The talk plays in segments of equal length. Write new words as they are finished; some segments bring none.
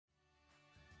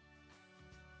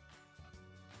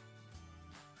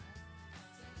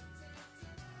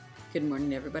Good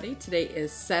morning, everybody. Today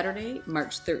is Saturday,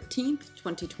 March 13th,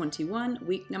 2021,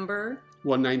 week number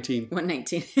 119.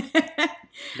 119.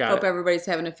 Got Hope it. everybody's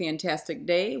having a fantastic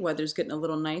day. Weather's getting a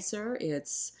little nicer.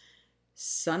 It's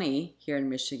sunny here in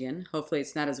Michigan. Hopefully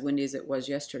it's not as windy as it was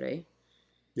yesterday.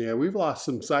 Yeah, we've lost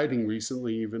some siding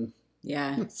recently even.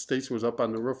 Yeah. Stacey was up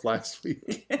on the roof last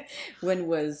week. Wind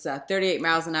was 38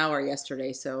 miles an hour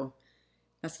yesterday, so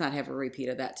let's not have a repeat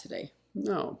of that today.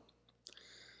 No.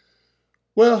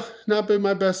 Well, not been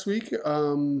my best week.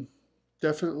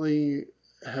 Definitely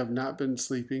have not been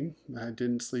sleeping. I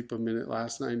didn't sleep a minute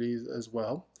last night as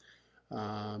well.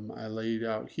 I laid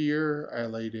out here. I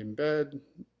laid in bed.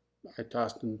 I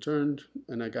tossed and turned,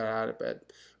 and I got out of bed.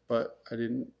 But I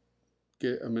didn't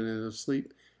get a minute of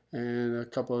sleep. And a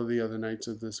couple of the other nights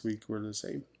of this week were the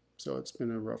same. So it's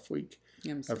been a rough week.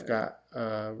 I've got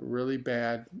a really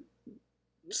bad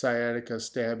sciatica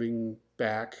stabbing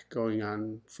back going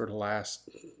on for the last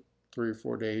 3 or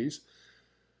 4 days.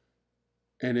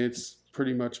 And it's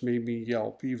pretty much made me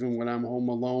yelp. Even when I'm home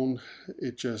alone,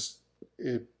 it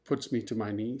puts me to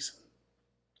my knees.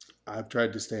 I've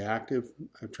tried to stay active.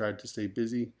 I've tried to stay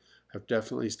busy. I've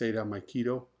definitely stayed on my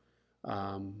keto.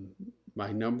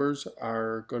 My numbers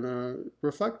are going to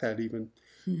reflect that even.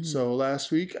 Mm-hmm. So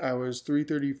last week I was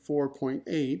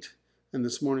 334.8 and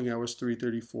this morning I was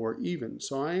 334 even.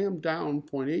 So I am down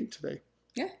 0.8 today.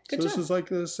 Yeah, good So job. This is like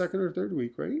the second or third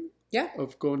week, right? Yeah.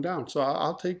 Of going down. So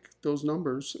I'll take those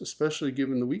numbers, especially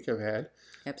given the week I've had.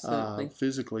 Absolutely.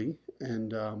 Physically.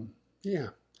 And yeah,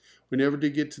 we never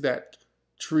did get to that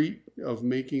treat of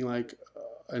making like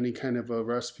any kind of a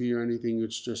recipe or anything.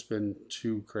 It's just been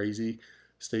too crazy.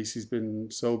 Stacey's been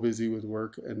so busy with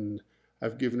work, and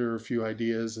I've given her a few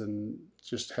ideas and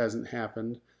just hasn't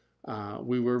happened.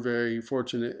 We were very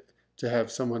fortunate to have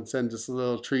someone send us a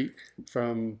little treat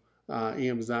from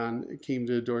Amazon. It came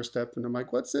to the doorstep, and I'm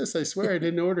like, what's this? I swear I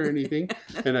didn't order anything.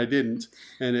 And I didn't.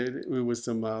 And it was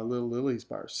some little Lily's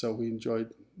bars. So we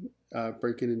enjoyed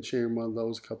breaking and sharing one of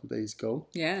those a couple days ago.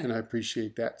 Yeah. And I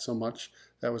appreciate that so much.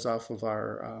 That was off of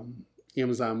our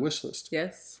Amazon wish list.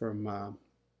 Yes. From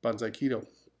Bonsai Keto.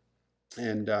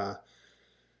 And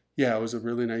yeah, it was a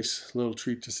really nice little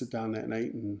treat to sit down that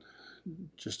night and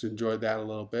just enjoy that a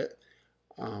little bit.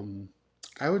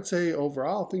 I would say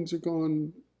overall things are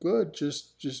going good,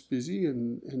 just busy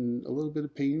and a little bit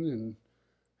of pain and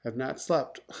have not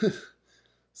slept.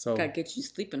 So gotta get you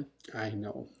sleeping. I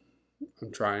know.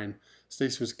 I'm trying.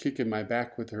 Stacey was kicking my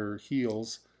back with her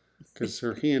heels because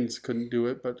her hands couldn't do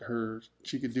it, but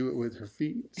she could do it with her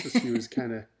feet. So she was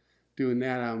kind of doing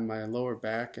that on my lower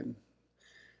back, and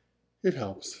it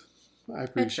helps. I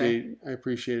appreciate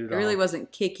it all. I really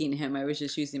wasn't kicking him. I was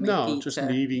just using my feet. No, just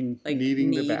kneading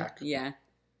the back. Yeah.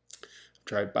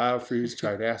 Tried BioFreeze,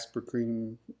 tried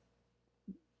Aspercreme,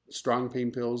 strong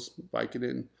pain pills,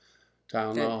 Vicodin,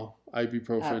 Tylenol,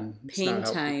 ibuprofen. Pain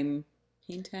time.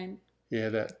 Pain time? Yeah,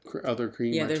 that other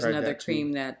cream. Yeah, there's another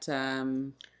cream that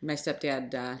my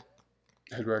stepdad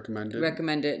had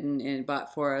recommended and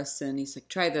bought for us, and he's like,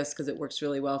 try this because it works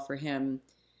really well for him.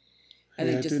 I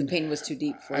think just the pain was too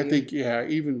deep for you. I think, yeah,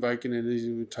 even Vicodin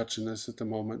isn't even touching this at the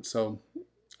moment, so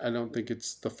I don't think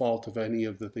it's the fault of any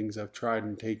of the things I've tried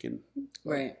and taken.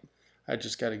 Right. I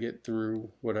just got to get through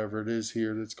whatever it is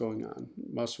here that's going on.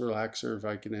 Muscle relaxer,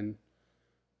 Vicodin,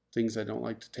 things I don't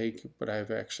like to take, but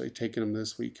I've actually taken them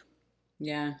this week.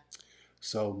 Yeah.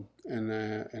 So, and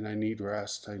I need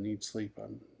rest. I need sleep.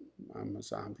 I'm a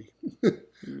zombie.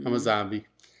 I'm a zombie.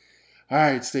 All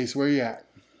right, Stacey, where you at?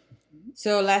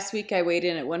 So last week I weighed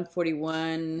in at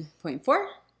 141.4,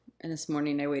 and this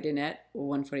morning I weighed in at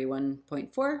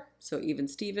 141.4. So even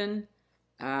Steven.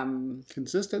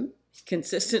 Consistent.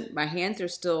 My hands are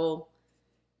still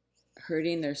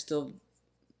hurting. They're still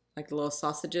like little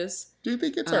sausages. Do you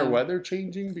think it's our weather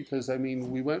changing? Because, I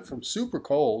mean, we went from super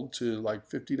cold to like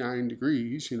 59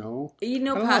 degrees, you know.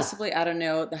 Possibly. I don't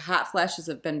know. The hot flashes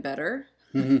have been better.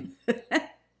 Mm-hmm.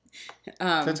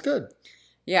 That's good.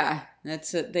 Yeah,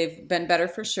 that's it. They've been better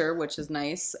for sure, which is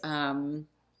nice. I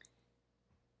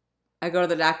go to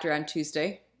the doctor on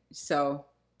Tuesday, so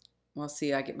we'll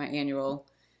see. I get my annual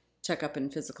checkup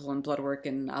and physical and blood work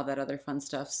and all that other fun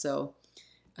stuff. So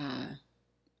I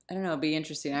don't know. It'll be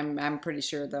interesting. I'm pretty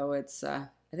sure though. It's I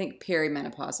think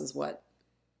perimenopause is what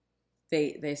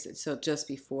they said. So just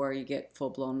before you get full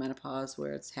blown menopause,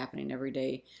 where it's happening every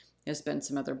day. There's been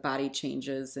some other body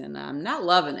changes, and I'm not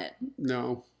loving it.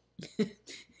 No.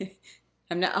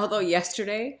 I'm not. Although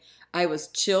yesterday I was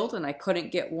chilled and I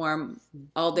couldn't get warm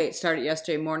all day. It started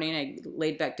yesterday morning. I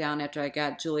laid back down after I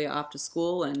got Julia off to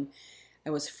school, and I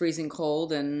was freezing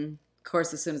cold. And of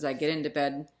course, as soon as I get into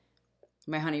bed,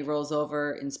 my honey rolls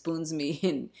over and spoons me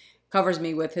and covers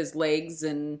me with his legs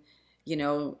and, you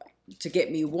know, to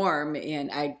get me warm.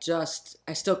 And I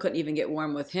still couldn't even get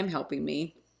warm with him helping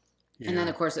me. Yeah. And then,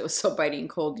 of course, it was so biting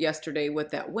cold yesterday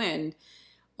with that wind.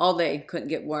 All day couldn't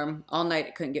get warm. All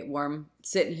night couldn't get warm.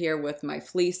 Sitting here with my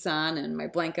fleece on and my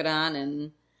blanket on,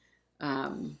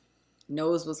 and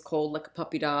nose was cold like a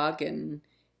puppy dog, and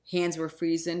hands were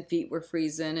freezing, feet were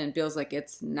freezing, and Bill's like,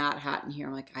 it's not hot in here.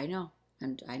 I'm like, I know,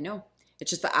 and I know. It's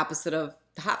just the opposite of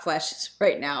the hot flashes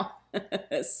right now.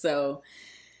 So,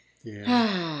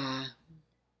 yeah.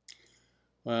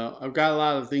 Well, I've got a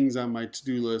lot of things on my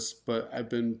to-do list, but I've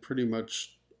been pretty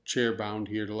much chair bound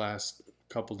here the last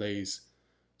couple days.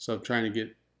 So I'm trying to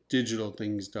get digital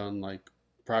things done, like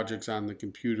projects on the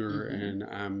computer, and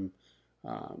I'm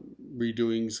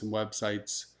redoing some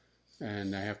websites,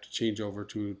 and I have to change over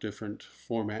to a different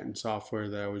format and software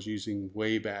that I was using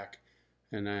way back,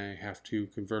 and I have to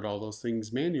convert all those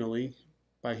things manually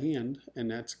by hand, and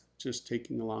that's just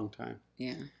taking a long time.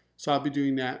 Yeah. So I'll be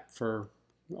doing that for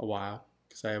a while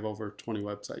because I have over 20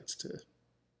 websites to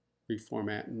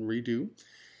reformat and redo.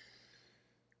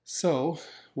 So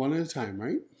one at a time,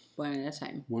 right? One at a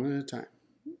time. One at a time.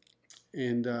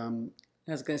 And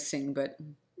I was going to sing, but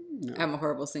no. I'm a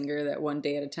horrible singer. That one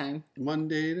day at a time. One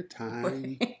day at a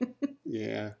time.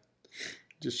 Yeah.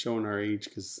 Just showing our age,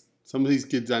 because some of these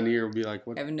kids on here will be like,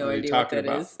 what, I have no what are you idea talking what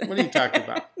that about? is. What are you talking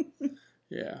about?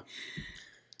 Yeah.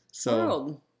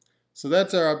 World. So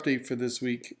that's our update for this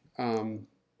week.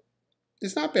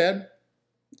 It's not bad.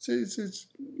 It's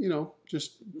you know,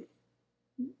 just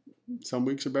some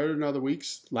weeks are better than other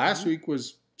weeks. Last week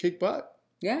was kick butt.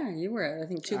 Yeah, you were, I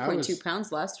think, 2.2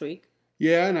 pounds last week.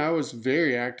 Yeah, and I was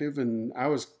very active, and I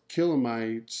was killing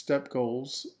my step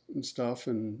goals and stuff,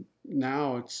 and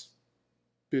now it's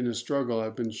been a struggle.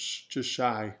 I've been just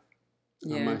shy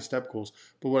on my step goals.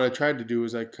 But what I tried to do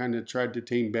is I kind of tried to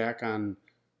tame back on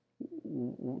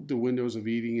the windows of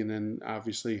eating, and then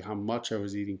obviously how much I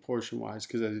was eating portion-wise,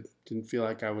 because I didn't feel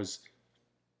like I was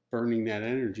burning that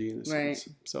energy in a sense.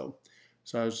 So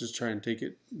I was just trying to take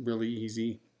it really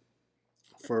easy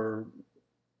for,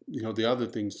 you know, the other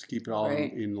things to keep it all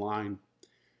in line.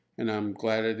 And I'm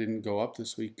glad I didn't go up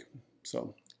this week.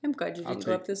 So I'm glad you didn't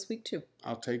go up this week too.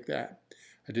 I'll take that.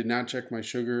 I did not check my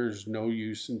sugar. There's no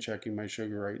use in checking my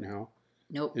sugar right now.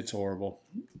 Nope. It's horrible.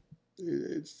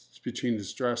 It's between the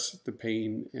stress, the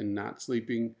pain, and not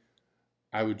sleeping.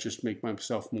 I would just make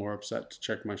myself more upset to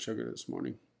check my sugar this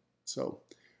morning. So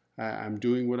I'm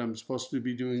doing what I'm supposed to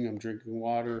be doing. I'm drinking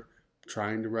water,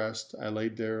 trying to rest. I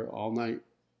laid there all night.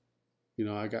 You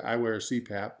know, I wear a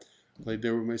CPAP. Laid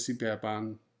there with my CPAP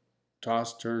on,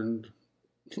 tossed, turned,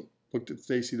 looked at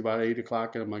Stacey at about 8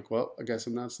 o'clock, and I'm like, well, I guess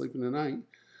I'm not sleeping tonight.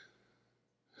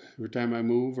 Every time I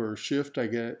move or shift, I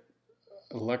get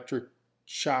electric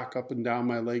shock up and down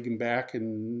my leg and back,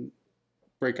 and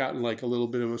break out in like a little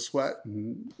bit of a sweat,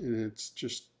 and it's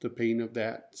just the pain of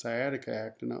that sciatica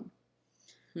acting up.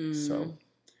 So,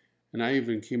 and I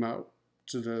even came out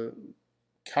to the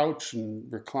couch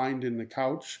and reclined in the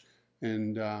couch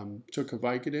and took a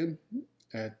Vicodin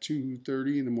at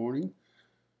 2:30 in the morning,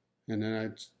 and then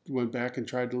I went back and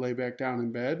tried to lay back down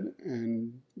in bed,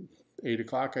 and 8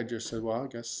 o'clock I just said, well, I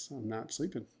guess I'm not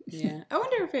sleeping. Yeah. I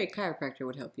wonder if a chiropractor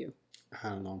would help you. I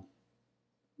don't know.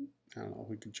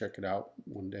 We could check it out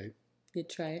one day. You'd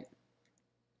try it?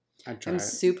 I'd try it. I'm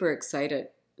super excited.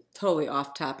 Totally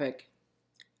off topic.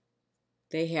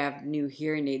 They have new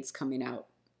hearing aids coming out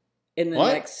in the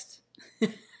next...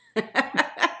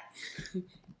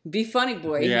 Be funny,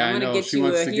 boy. Yeah, I'm going to get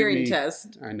you a hearing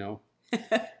test. I know.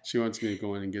 She wants me to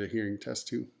go in and get a hearing test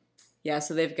too. Yeah,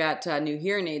 so they've got new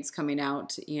hearing aids coming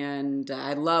out, and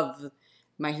I love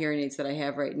my hearing aids that I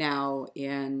have right now,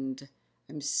 and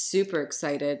I'm super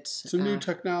excited. Some new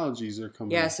technologies are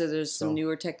coming. Yeah, so there's some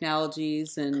newer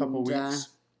technologies, and couple weeks.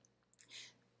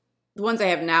 The ones I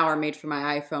have now are made for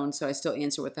my iPhone, so I still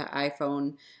answer with the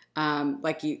iPhone,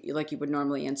 like you would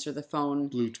normally answer the phone.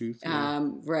 Bluetooth.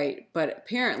 Right, but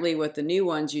apparently with the new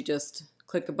ones, you just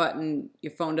click a button.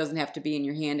 Your phone doesn't have to be in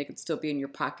your hand; it could still be in your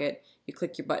pocket. You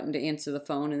click your button to answer the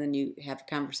phone, and then you have a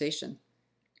conversation.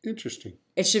 Interesting.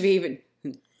 It should be even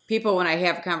people when I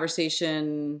have a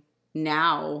conversation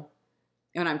now.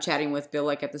 When I'm chatting with Bill,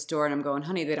 like at the store, and I'm going,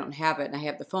 honey, they don't have it. And I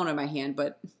have the phone in my hand,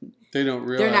 but they don't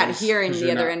realize they're not hearing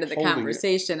the other end of the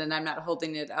conversation, and I'm not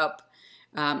holding it up.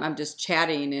 I'm just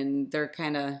chatting, and they're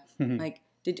kind of like,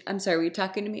 I'm sorry, were you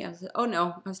talking to me? I was like, oh,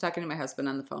 no, I was talking to my husband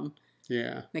on the phone.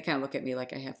 Yeah. They kind of look at me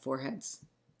like I have 4 heads,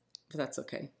 but that's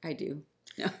okay. I do.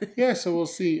 Yeah, so we'll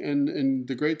see. And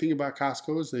the great thing about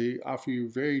Costco is they offer you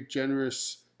very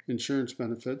generous insurance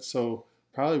benefits. So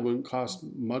probably wouldn't cost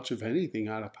much of anything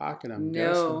out of pocket, I'm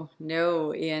guessing.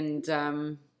 No.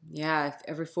 And yeah,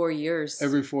 every 4 years.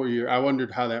 Every 4 years. I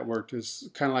wondered how that worked. It's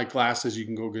kind of like glasses. You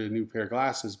can go get a new pair of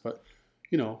glasses, but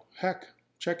heck,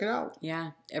 check it out.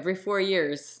 Yeah, every 4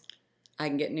 years I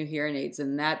can get new hearing aids,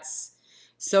 and that's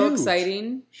so Huge.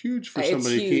 Exciting. Huge for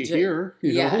somebody who can't hear,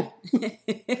 Yeah.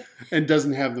 and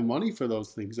doesn't have the money for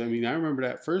those things. I mean, I remember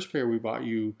that first pair we bought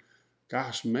you,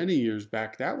 gosh, many years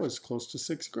back, that was close to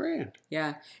 $6,000.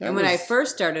 Yeah. And when I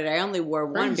first started, I only wore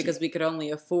one because we could only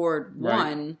afford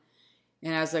one.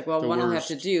 And I was like, well, one I'll have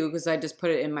to do because I just put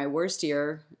it in my worst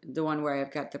ear, the one where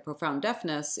I've got the profound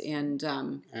deafness. And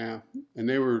yeah, and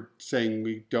they were saying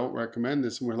we don't recommend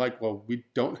this, and we're like, well, we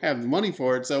don't have the money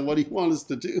for it, so what do you want us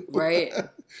to do? Right.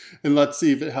 And let's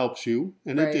see if it helps you,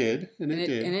 and it did, and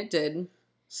it did.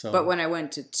 So, but when I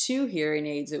went to 2 hearing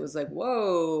aids, it was like,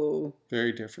 whoa,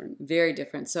 very different. Very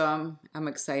different. So I'm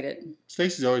excited.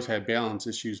 Stacey's always had balance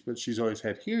issues, but she's always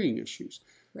had hearing issues.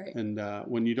 Right. And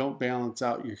when you don't balance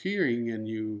out your hearing and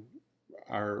you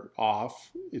are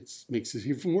off, it makes it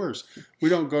even worse. We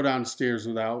don't go downstairs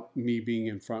without me being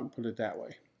in front, put it that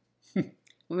way.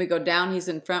 When we go down, he's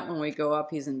in front. When we go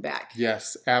up, he's in back.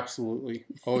 Yes, absolutely.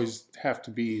 Always have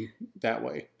to be that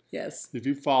way. Yes. If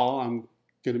you fall, I'm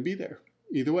going to be there.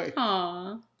 Either way.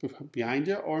 Aww. Behind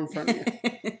you or in front of you.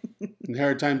 And there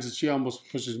are times that she almost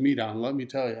pushes me down, let me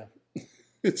tell you.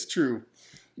 It's true.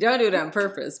 Don't do it on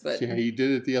purpose, but... Yeah, you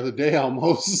did it the other day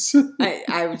almost.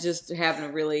 I was just having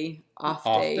a really off day.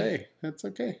 Off day. That's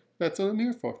okay. That's what I'm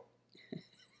here for.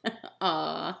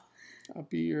 Aw. I'll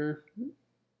be your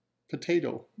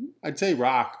potato. I'd say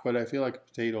rock, but I feel like a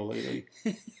potato lately.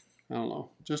 I don't know.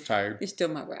 Just tired. You're still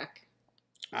my rock.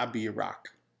 I'll be your rock.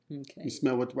 Okay. You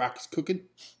smell what the rock is cooking?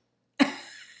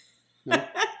 No?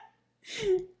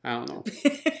 I don't know.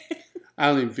 I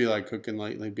don't even feel like cooking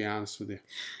lately, to be honest with you.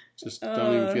 Just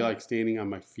don't even feel like standing on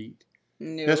my feet.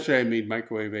 No. Yesterday I made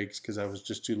microwave eggs because I was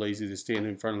just too lazy to stand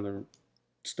in front of the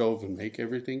stove and make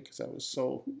everything because I was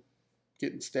so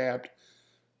getting stabbed.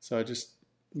 So I just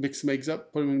mixed some eggs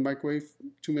up, put them in the microwave.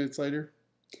 2 minutes later,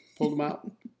 pulled them out,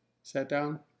 sat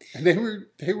down, and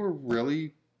they were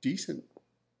really decent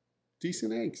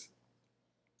eggs.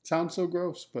 Sounds so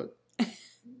gross, but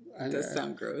It does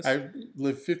sound gross. I've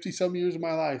lived 50-some years of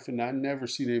my life, and I've never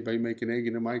seen anybody make an egg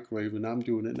in a microwave, and I'm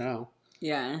doing it now.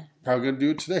 Yeah. Probably going to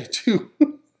do it today, too.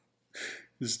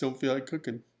 Just don't feel like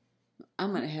cooking.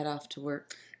 I'm going to head off to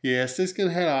work. Yeah, Stacey's going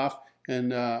to head off,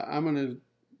 and I'm going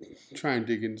to try and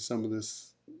dig into some of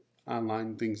this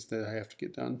online things that I have to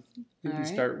get done. Maybe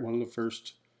start one of the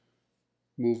first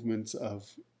movements of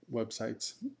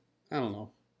websites. I don't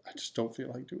know. I just don't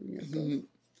feel like doing it. Mm-hmm.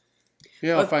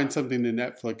 Yeah, I'll find something to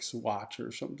Netflix watch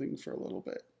or something for a little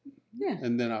bit. Yeah.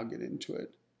 And then I'll get into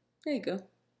it. There you go.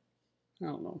 I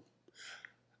don't know.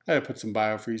 I gotta put some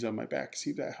biofreeze on my back,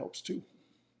 see if that helps too.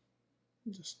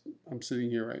 I'm sitting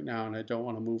here right now and I don't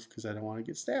want to move because I don't want to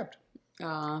get stabbed.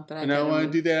 But I don't want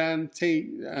to do that on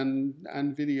tape,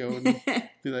 on video and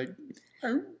be like,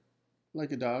 arr,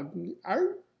 like a dog.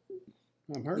 Arr.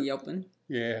 I'm hurt. Yelping.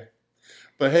 Yeah.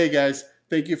 But hey guys,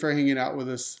 thank you for hanging out with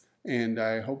us. And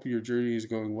I hope your journey is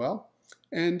going well.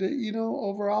 And,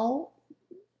 overall,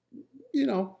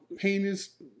 pain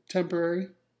is temporary.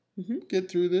 Mm-hmm. Get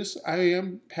through this. I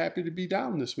am happy to be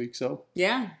down this week. So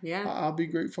yeah. I'll be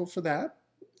grateful for that.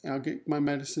 I'll get my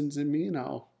medicines in me and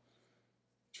I'll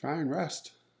try and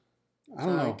rest. I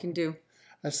don't know. I can do.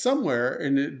 Somewhere,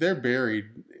 and they're buried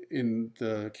in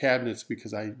the cabinets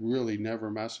because I really never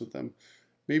mess with them.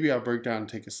 Maybe I'll break down and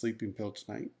take a sleeping pill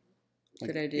tonight.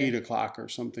 Like good idea. 8 o'clock or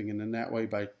something, and then that way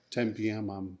by 10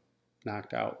 p.m. I'm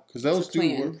knocked out. Because those do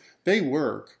work. They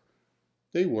work.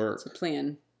 It's a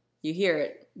plan. You hear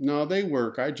it. No, they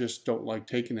work. I just don't like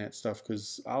taking that stuff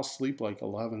because I'll sleep like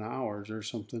 11 hours or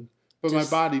something. But my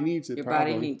body needs it. Your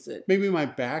body needs it. Maybe my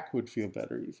back would feel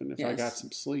better even if I got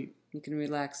some sleep. You can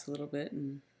relax a little bit.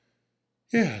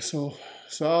 Yeah, so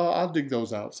I'll dig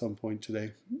those out at some point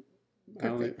today.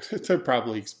 They're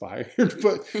probably expired,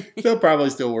 but they'll probably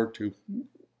still work too.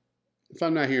 If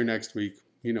I'm not here next week,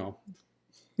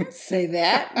 Say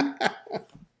that.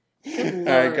 All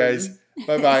right, guys.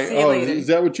 Bye-bye. See you later. Is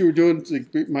that what you were doing to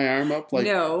beat my arm up? Like,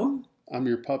 no. I'm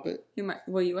your puppet? You are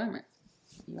my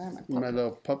puppet. My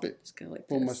little puppet? Just go like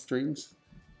pull this. my strings?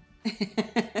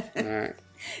 All right.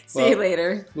 See you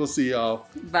later. We'll see y'all.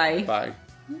 Bye. Bye.